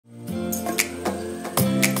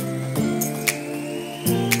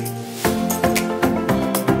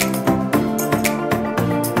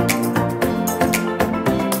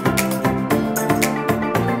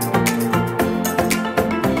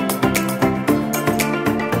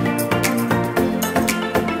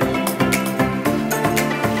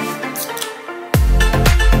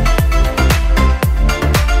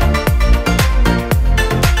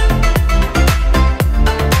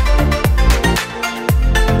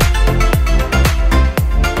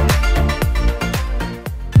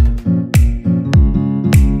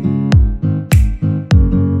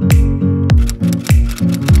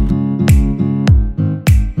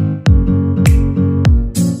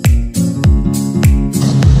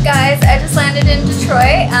just landed in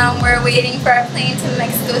Detroit. We're waiting for our plane to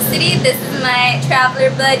Mexico City. This is my traveler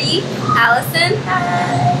buddy, Allison.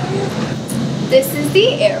 Hi. This is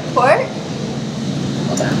the airport.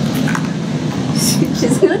 Hold on.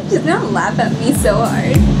 She's gonna laugh at me so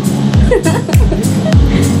hard.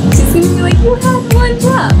 She's gonna be like, you had one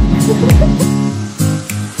drop.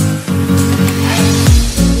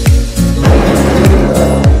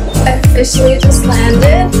 Officially just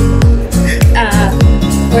landed.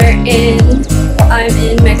 I'm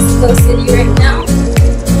in Mexico City right now.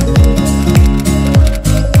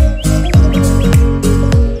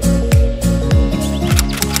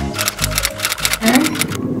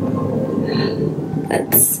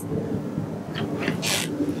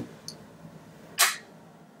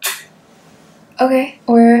 Okay,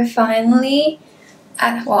 we're finally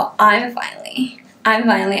at, well, I'm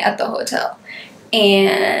finally at the hotel.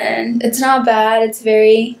 And it's not bad, it's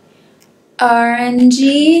very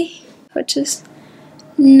orangey, which is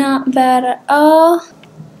not bad at all.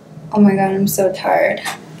 Oh my god, I'm so tired.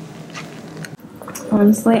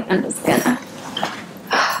 Honestly, I'm just gonna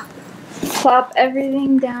plop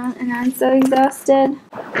everything down and I'm so exhausted.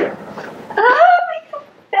 Oh my god,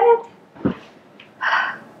 bed.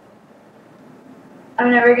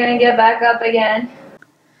 I'm never gonna get back up again.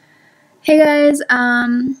 Hey guys,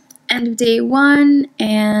 end of day 1,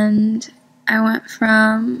 and I went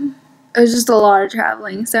from, it was just a lot of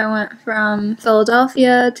traveling, so I went from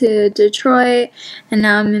Philadelphia to Detroit, and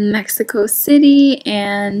now I'm in Mexico City,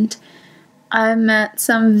 and I met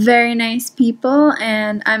some very nice people,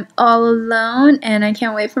 and I'm all alone, and I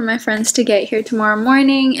can't wait for my friends to get here tomorrow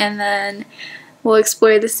morning, and then we'll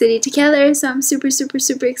explore the city together, so I'm super, super,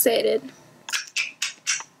 super excited.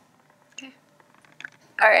 Okay.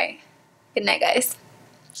 Alright. Good night, guys.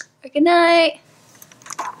 Good night.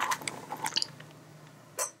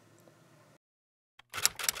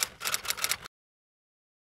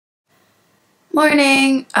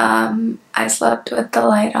 Morning. I slept with the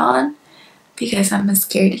light on because I'm a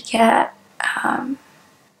scaredy cat. I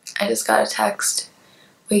just got a text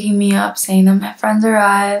waking me up saying that my friends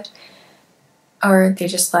arrived, or they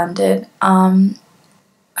just landed.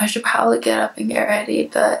 I should probably get up and get ready,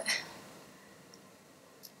 but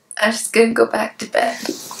I'm just gonna go back to bed.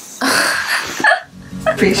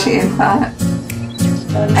 Appreciate that.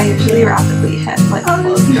 I usually rapidly hit like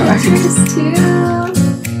close doors too.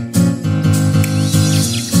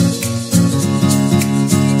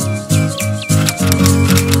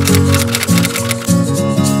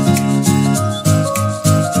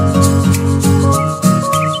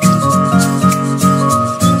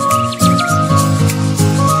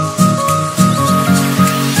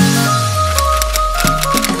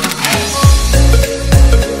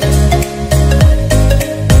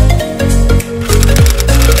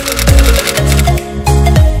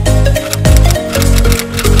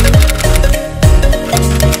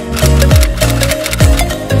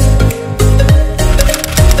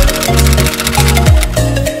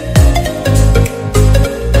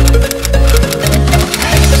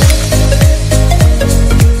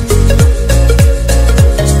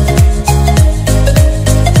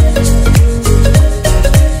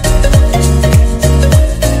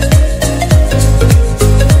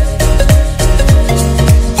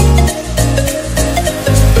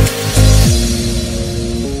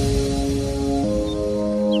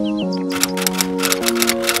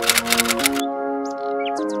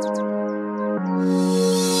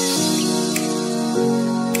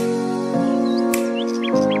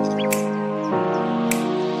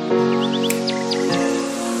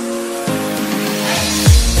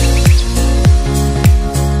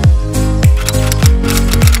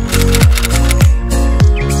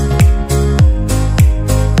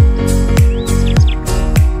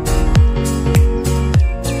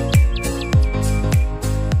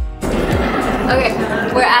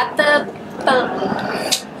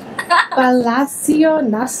 Palacio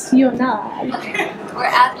Nacional. We're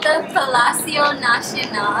at the Palacio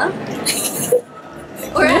Nacional.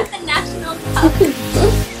 We're at the National Pub.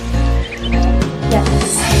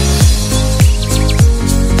 Yes.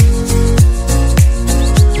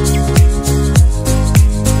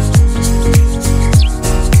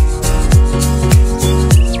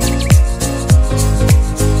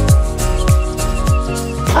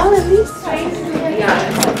 Oh, at least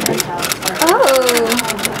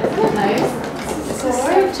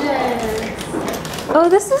oh,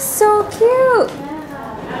 this is so cute.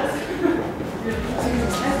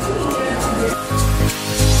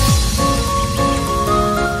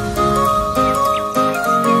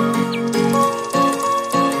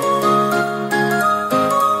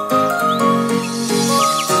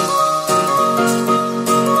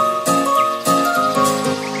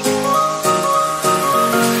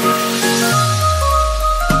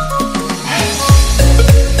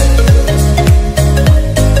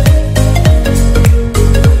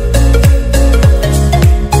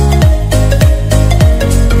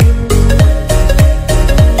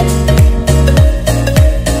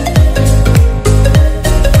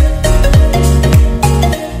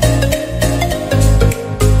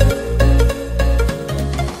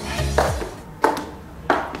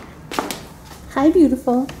 Hi,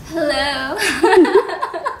 beautiful. Hello.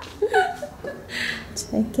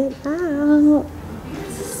 Check it out.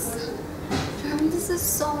 This is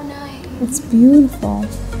so nice. It's beautiful.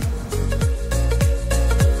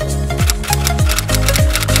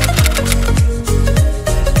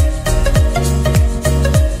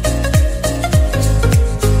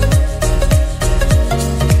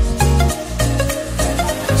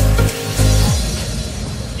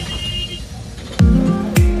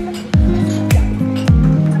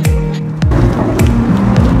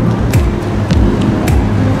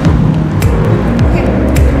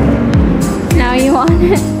 Now you want it.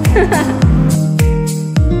 Is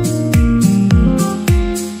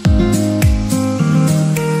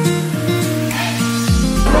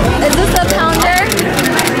this a pounder?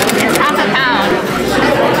 It's half a pound.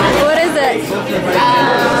 What is it? A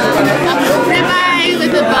ribeye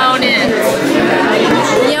with a bone in.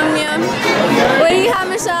 Yum yum. What do you have,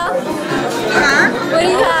 Michelle? Huh? What do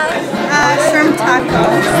you have? Shrimp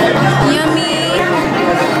tacos. Yummy.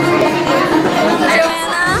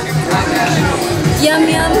 Joanna? Yum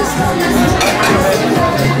yum.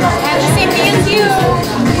 I have the same thing as you.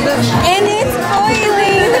 And it's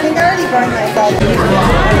boiling. I think I already burned myself.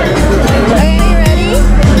 Okay, you ready?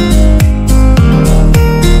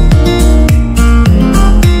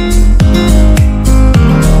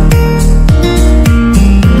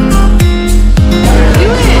 Do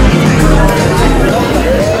it.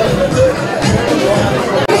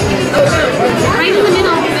 Right in the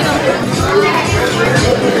middle.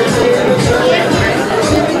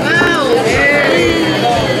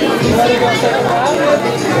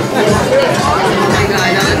 Wow. Oh my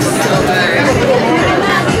god, that looks so good.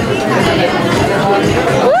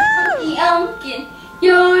 Pumpkin,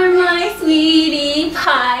 you're my sweetie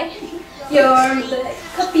pie. You're the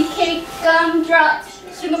cupcake gumdrops,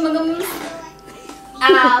 sugar gums,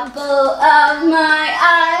 apple of my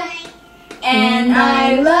eye. And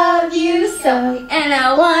I love you so, and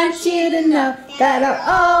I want you to know that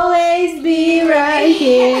I'll always be right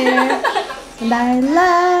here. And I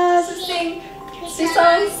love to sing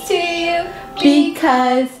songs to you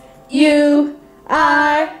because you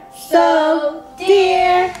are so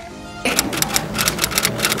dear.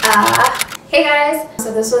 Hey guys,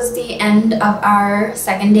 so this was the end of our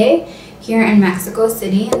second day here in Mexico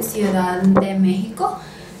City in Ciudad de Mexico.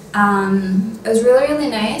 It was really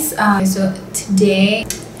nice. So today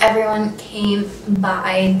everyone came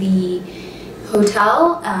by the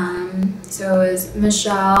hotel. So it was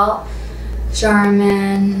Michelle,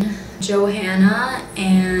 Charmin, Johanna,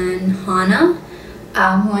 and Hannah,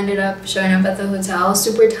 who ended up showing up at the hotel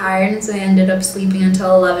super tired, and so they ended up sleeping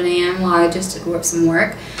until 11 a.m. while I just did some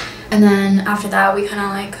work. And then after that we we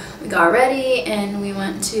got ready and we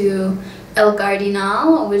went to El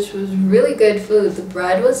Cardinal, which was really good food. The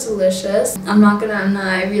bread was delicious. I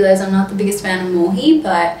realize I'm not the biggest fan of moji,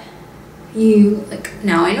 but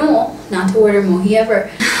now I know not to order moji ever.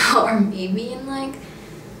 Or maybe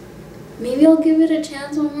maybe I'll give it a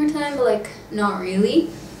chance one more time, but not really.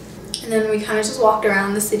 And then we kind of just walked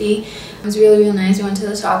around the city. It was really nice. We went to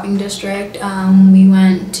the shopping district. We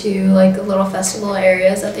went to the little festival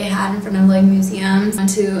areas that they had in front of museums. Went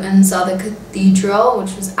to and saw the cathedral,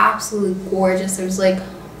 which was absolutely gorgeous. There was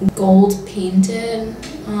gold painted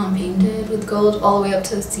with gold all the way up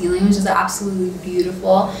to the ceiling, which is absolutely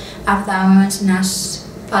beautiful. After that we went to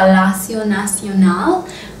Palacio Nacional,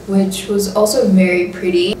 which was also very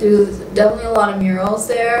pretty. There was definitely a lot of murals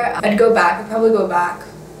there. I'd probably go back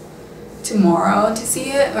tomorrow to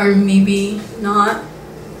see it, or maybe not,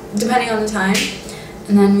 depending on the time.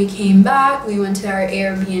 And then we came back, we went to our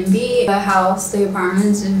Airbnb. The apartment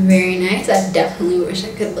is very nice. I definitely wish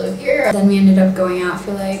I could live here. Then we ended up going out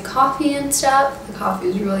for coffee and stuff. The coffee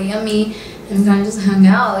was really yummy, and we kind of just hung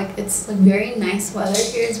out. It's very nice weather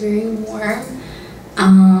here. It's very warm,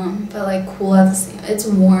 but cool at the same. It's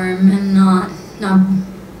warm and not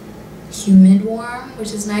humid warm,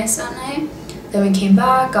 which is nice that night. Then we came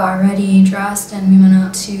back, got ready, dressed, and we went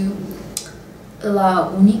out to La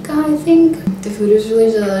Única, I think. The food was really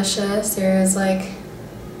delicious. There was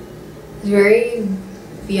very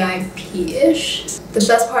VIP-ish. The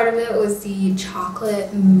best part of it was the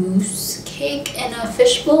chocolate mousse cake in a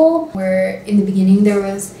fishbowl, where in the beginning there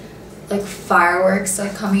was fireworks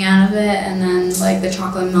coming out of it, and then the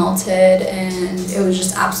chocolate melted, and it was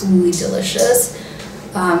just absolutely delicious.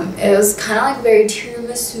 It was kind of very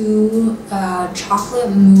tiramisu,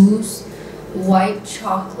 chocolate mousse, white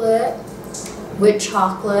chocolate, with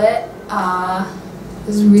chocolate. It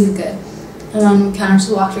was really good. And then we kind of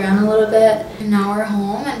just walked around a little bit, and now we're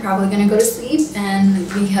home and probably gonna go to sleep. And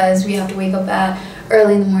because we have to wake up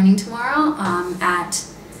early in the morning tomorrow, at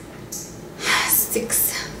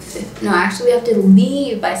no, actually we have to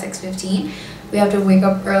leave by 6:15. We have to wake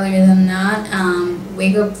up earlier than that,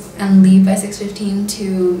 wake up and leave by 6:15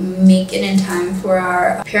 to make it in time for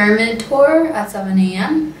our pyramid tour at 7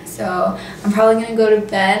 a.m. So I'm probably gonna go to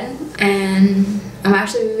bed, and I'm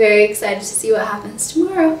actually very excited to see what happens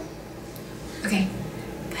tomorrow. Okay,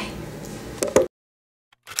 bye.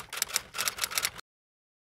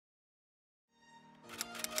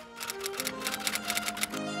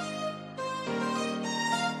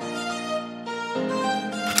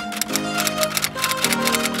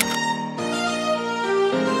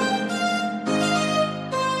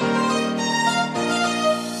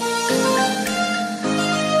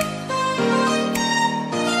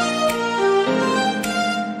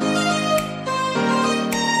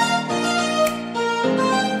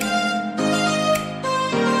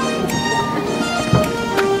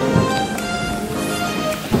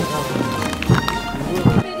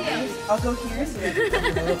 I'll go here.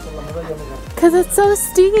 Cause it's so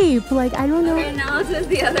steep. Like I don't know. Okay, now it's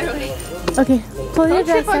the other way. Okay, pull your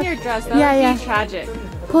dress up. on your dress. That Yeah, would yeah. be tragic.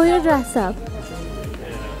 Pull your dress up.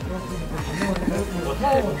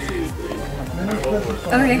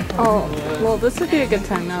 Okay. Oh, well, this would be a good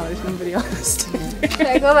time now. There's nobody on the stairs. Should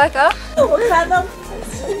I go back up?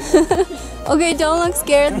 Okay, don't look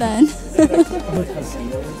scared then.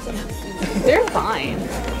 They're fine.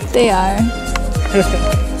 They are.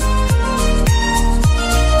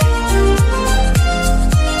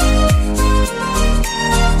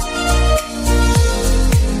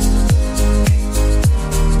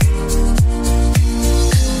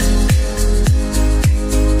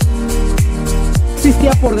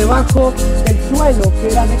 Existía por debajo del suelo, que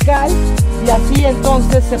era de cal, y así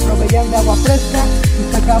entonces se proveían de agua fresca y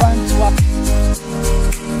sacaban su agua.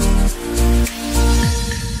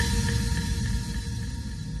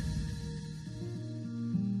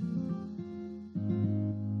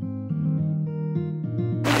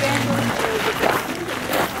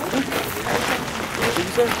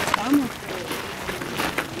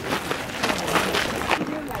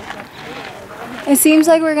 It seems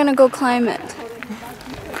like we're gonna go climb it.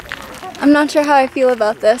 I'm not sure how I feel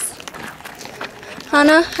about this.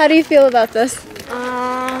 Hannah, how do you feel about this?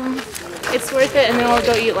 It's worth it, and then we'll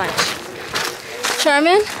go eat lunch.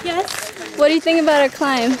 Charmin, Yes. what do you think about our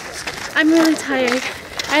climb? I'm really tired.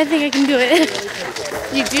 I don't think I can do it.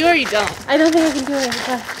 You do or you don't? I don't think I can do it,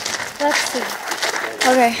 but let's see.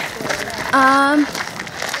 Okay.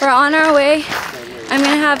 We're on our way. I'm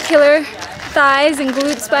gonna have killer thighs and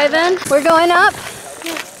glutes by then. We're going up.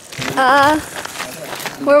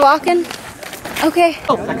 We're walking. Okay.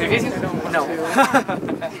 No.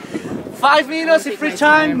 5 minutes of free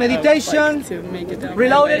time, meditation,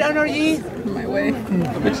 reloaded energy,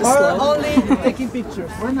 or only taking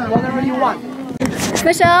pictures, whatever you want.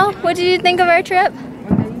 Michelle, what did you think of our trip?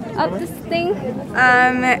 Up this thing?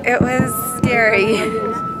 It was scary.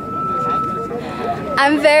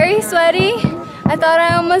 I'm very sweaty. I thought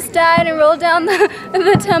I almost died and rolled down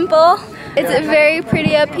the temple. It's very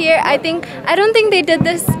pretty up here. I don't think they did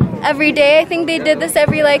this every day. I think they did this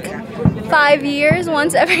every like 5 years,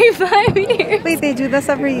 once every 5 years. Wait, they do this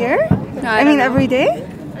every year? No, I mean don't know. every day?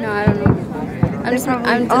 No, I don't know.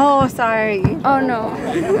 Oh, sorry. Oh no.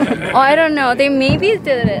 Oh, I don't know. They maybe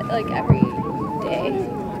did it like every day.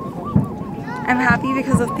 I'm happy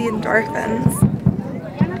because of the endorphins.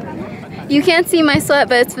 You can't see my sweat,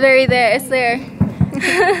 but it's very there. It's there.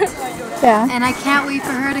 Yeah. And I can't wait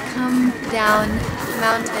for her to come down the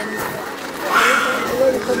mountain.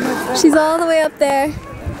 She's all the way up there.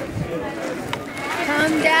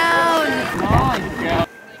 Come down.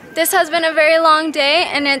 This has been a very long day,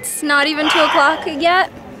 and it's not even 2 o'clock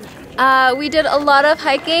yet. We did a lot of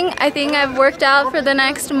hiking. I think I've worked out for the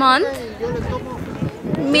next month,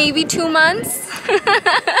 maybe 2 months.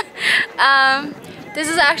 This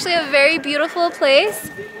is actually a very beautiful place.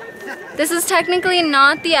 This is technically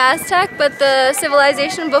not the Aztec, but the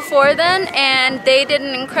civilization before then, and they did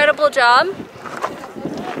an incredible job.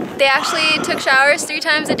 They actually took showers 3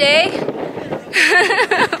 times a day,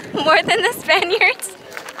 more than the Spaniards.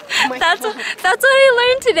 That's what I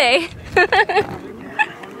learned today.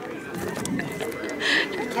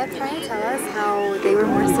 Kept trying to tell us how they were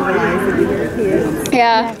more civilized than the Europeans.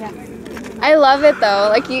 Yeah. I love it though.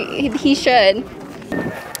 Like he should.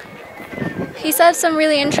 He said some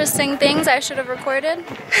really interesting things I should have recorded.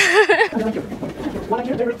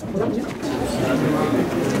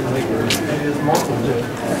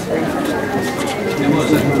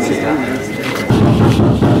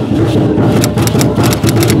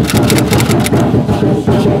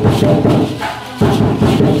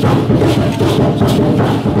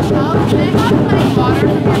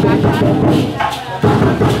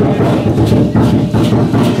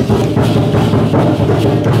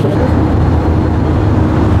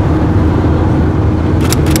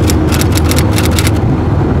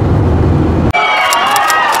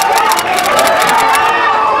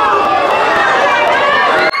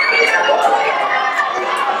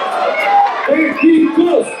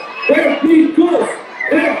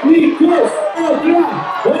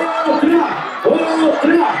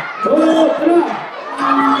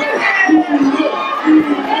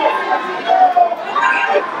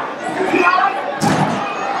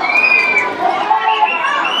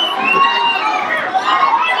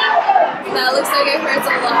 That looks like it hurts a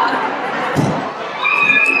lot.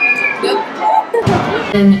 Yep.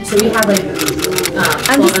 And so we have like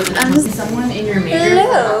someone in your major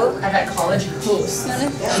at that college hosts every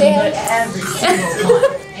single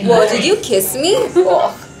one. Whoa, did you kiss me?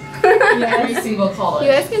 Every single college.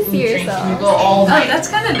 You guys can see We drink yourself. and we go all night. That's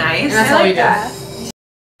kind of nice. And that's all we do.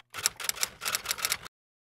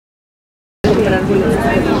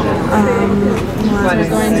 We're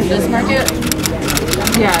going to this market.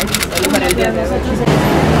 Yeah.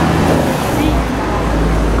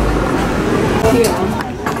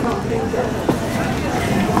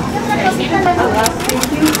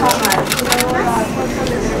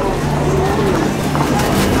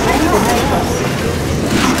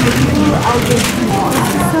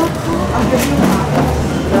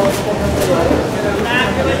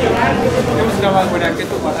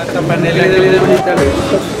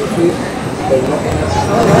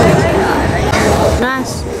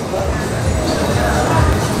 Mash.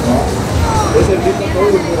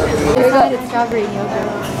 Here we go. Strawberry yogurt.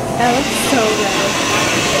 That looks so good.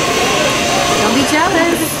 Don't be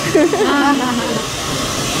jealous.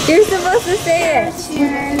 You're supposed to say it.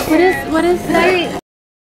 What is that?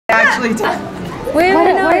 Actually did. Where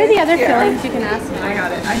What are the other fillings you can ask me? I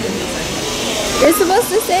got it. I did. You're supposed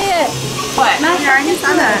to say it. What? Mash. You're already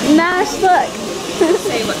done that. Mash, look.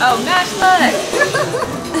 Say what? Oh, Mash, look.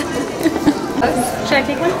 Should I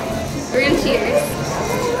take one? We're gonna cheers.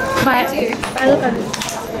 But I look on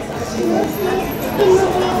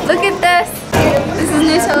Look at this. This is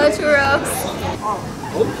Nutella churros.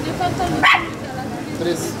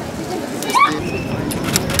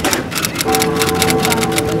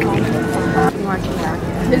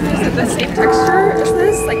 Is this the same texture as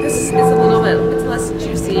this? Like this is a little bit, it's less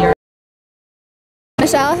juicy.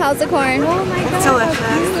 Michelle, how's the corn? It's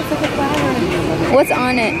delicious. What's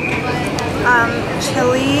on it?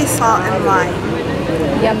 Chili, salt, and lime.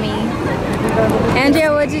 Yummy.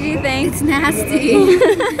 Andrea, what did you think? It's nasty.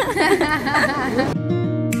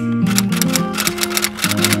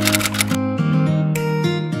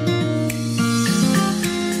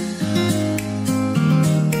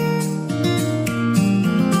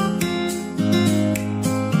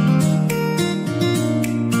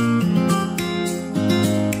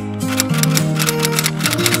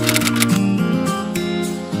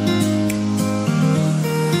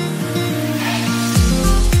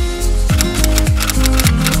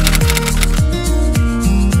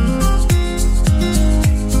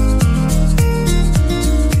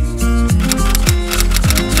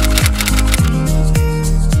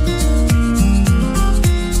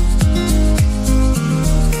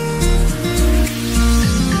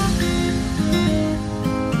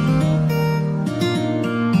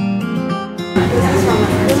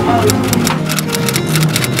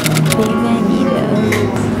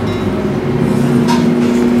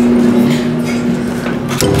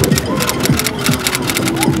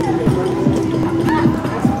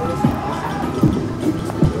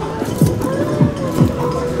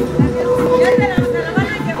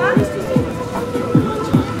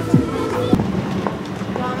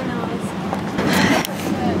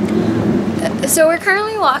 So we're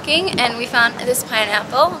currently walking and we found this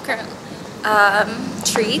pineapple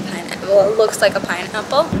tree. Pineapple. Well, it looks like a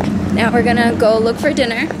pineapple. Now we're gonna go look for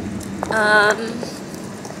dinner.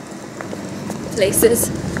 Places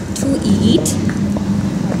to eat.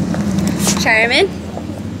 Charmin.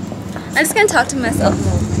 I'm just gonna talk to myself.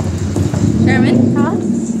 Charmin? Huh?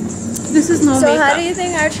 This is no So makeup. how do you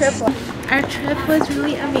think our trip was? Our trip was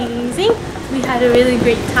really amazing. We had a really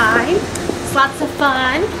great time. It's lots of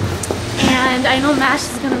fun. And I know Mash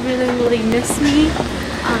is gonna really miss me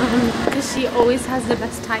because she always has the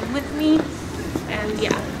best time with me. And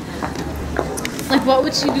yeah. Like, what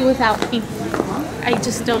would she do without me? I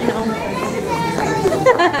just don't know.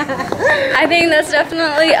 I think that's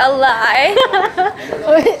definitely a lie.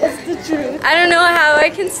 It's the truth. I don't know how I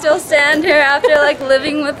can still stand her after like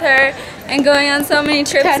living with her and going on so many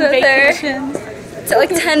trips 10 with vacations. her. So like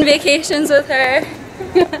 10 vacations with her.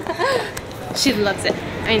 She loves it.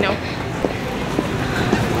 I know.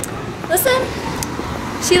 Listen,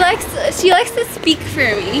 she likes to speak for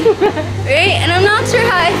me, right? And I'm not sure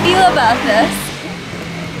how I feel about this.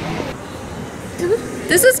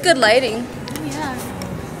 This is good lighting. Yeah.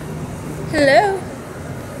 Hello.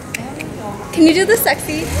 Can you do the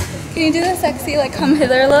sexy? Can you do the sexy like come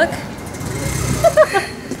hither look?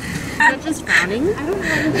 You're just frowning. I don't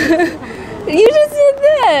know. You just did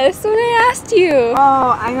this when I asked you.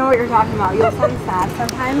 Oh, I know what you're talking about. You'll sound sad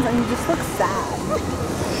sometimes and you just look sad.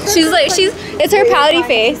 It's her pouty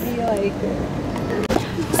face.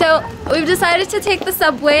 So we've decided to take the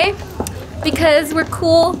subway because we're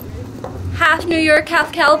cool, half New York,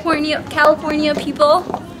 half California people.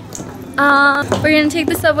 We're gonna take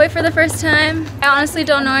the subway for the first time. I honestly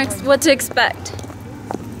don't know what to expect.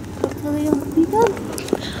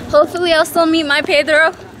 Hopefully I'll still meet my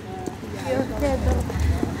Pedro.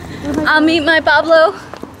 I'll meet my Pablo.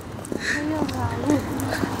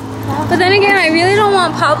 But then again, I really don't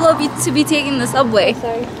want Pablo to be taking the subway.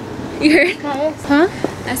 Sorry. You heard? Huh?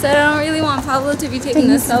 I said I don't really want Pablo to be taking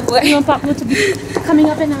the subway. You want Pablo to be coming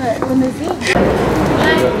up in a limousine?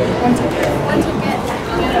 One ticket.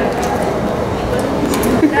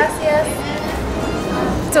 Gracias.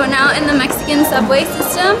 So we're now in the Mexican subway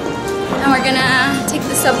system, and we're gonna take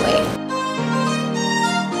the subway.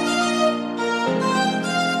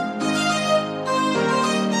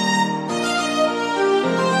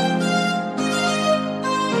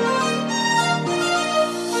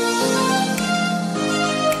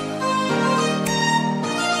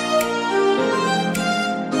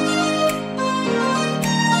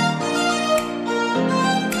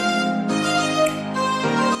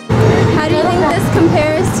 How do you think this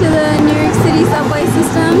compares to the New York City subway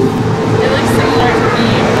system?